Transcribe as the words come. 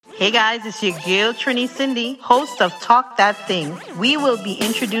Hey guys, it's your girl Trini Cindy, host of Talk That Thing. We will be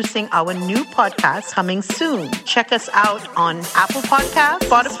introducing our new podcast coming soon. Check us out on Apple Podcasts,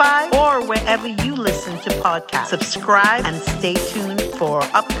 Spotify, or wherever you listen to podcasts. Subscribe and stay tuned for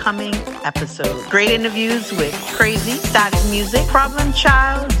upcoming episodes. Great interviews with Crazy, Static Music, Problem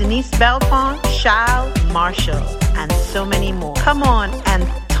Child, Denise Belfont, Shao, Marshall, and so many more. Come on and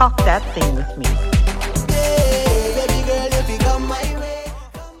talk that thing with me.